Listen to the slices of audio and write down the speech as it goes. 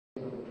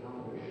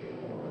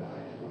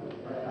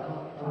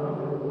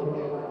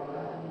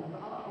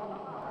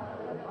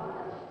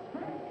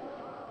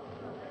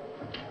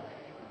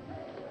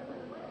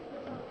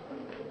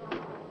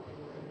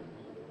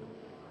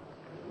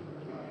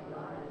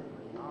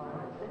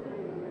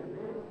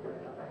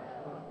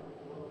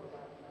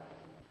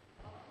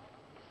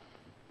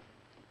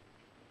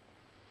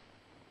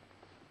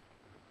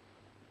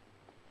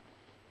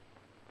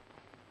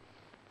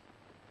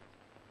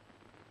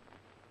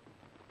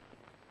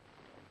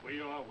We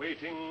are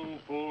waiting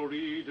for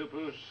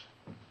Oedipus.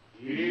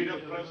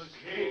 Oedipus,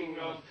 king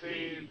of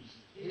Thebes.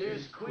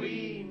 His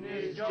queen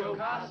is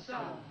Jocasta.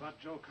 But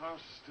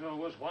Jocasta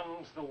was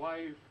once the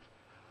wife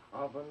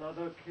of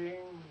another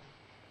king.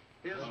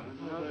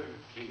 Another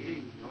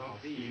king of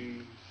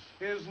Thebes.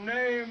 His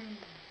name?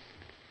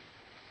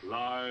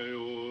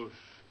 Laius.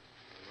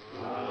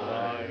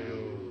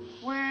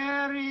 Laius.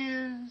 Where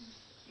is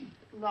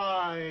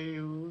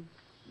Laius?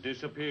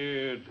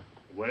 Disappeared.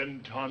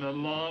 Went on a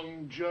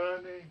long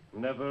journey.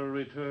 Never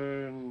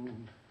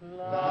returned.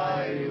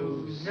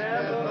 Laius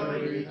never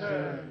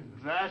returned.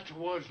 That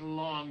was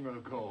long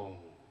ago.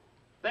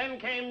 Then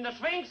came the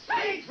Sphinx.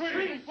 Sphinx!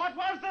 What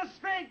was the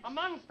Sphinx? A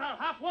monster,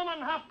 half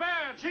woman, half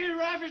bird. She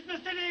ravished the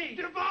city.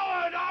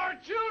 Devoured our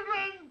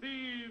children.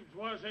 Thebes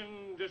was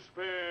in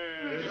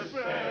despair.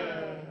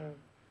 Despair.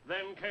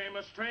 Then came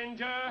a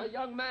stranger. A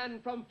young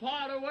man from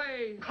far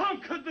away.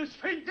 Conquered the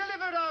Sphinx.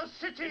 Delivered our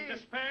city. In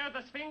despair,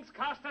 the Sphinx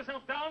cast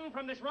herself down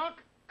from this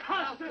rock.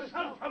 Cast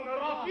herself from the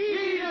rock.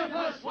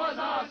 Oedipus was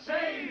our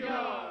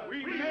savior.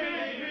 We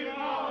made him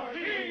our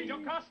king.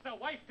 Jocasta,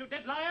 wife to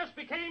dead Laius,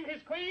 became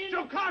his queen.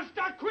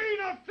 Jocasta, queen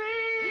of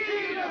Thebes.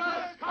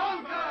 Oedipus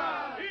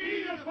conquered.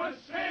 Oedipus,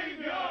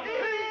 savior.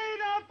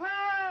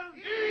 Oedipus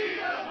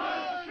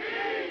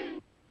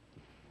king.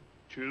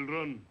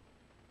 Children,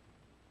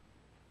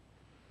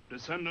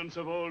 descendants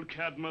of old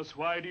Cadmus,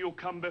 why do you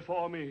come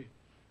before me?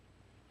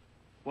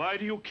 Why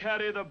do you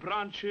carry the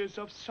branches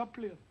of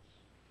suppliants?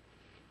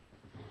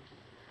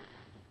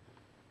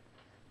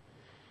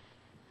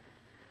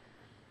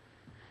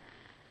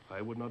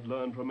 I would not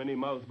learn from any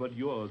mouth but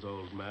yours,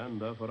 old man.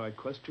 Therefore I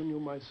question you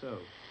myself.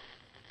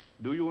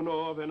 Do you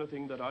know of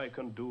anything that I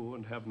can do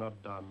and have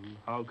not done?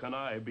 How can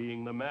I,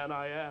 being the man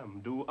I am,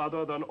 do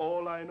other than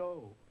all I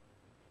know?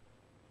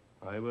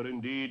 I were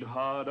indeed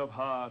hard of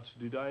heart,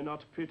 did I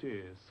not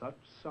pity such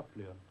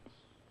suppliants.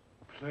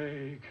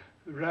 Plague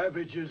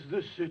ravages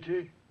the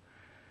city.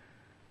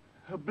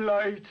 A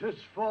blight has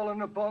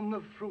fallen upon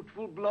the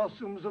fruitful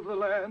blossoms of the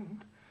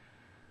land.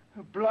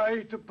 A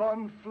blight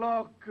upon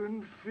flock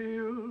and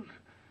field.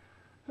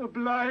 A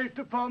blight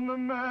upon the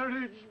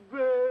marriage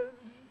bed.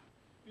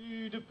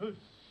 Oedipus,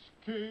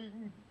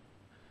 king,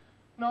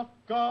 not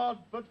God,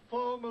 but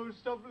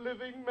foremost of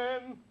living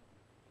men,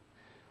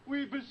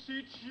 we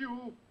beseech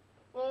you,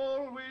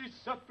 all we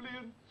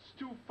suppliants,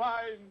 to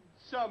find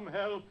some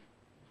help.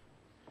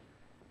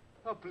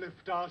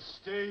 Uplift our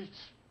state.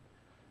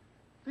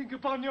 Think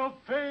upon your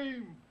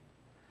fame.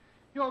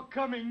 Your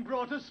coming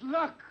brought us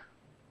luck.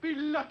 Be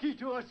lucky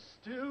to us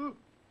still.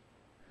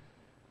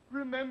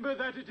 Remember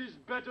that it is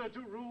better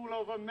to rule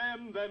over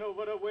men than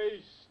over a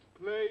waste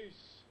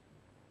place,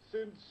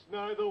 since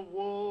neither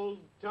walled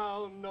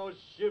town nor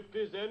ship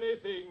is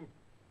anything,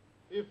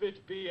 if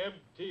it be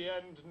empty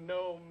and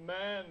no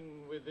man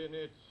within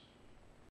it.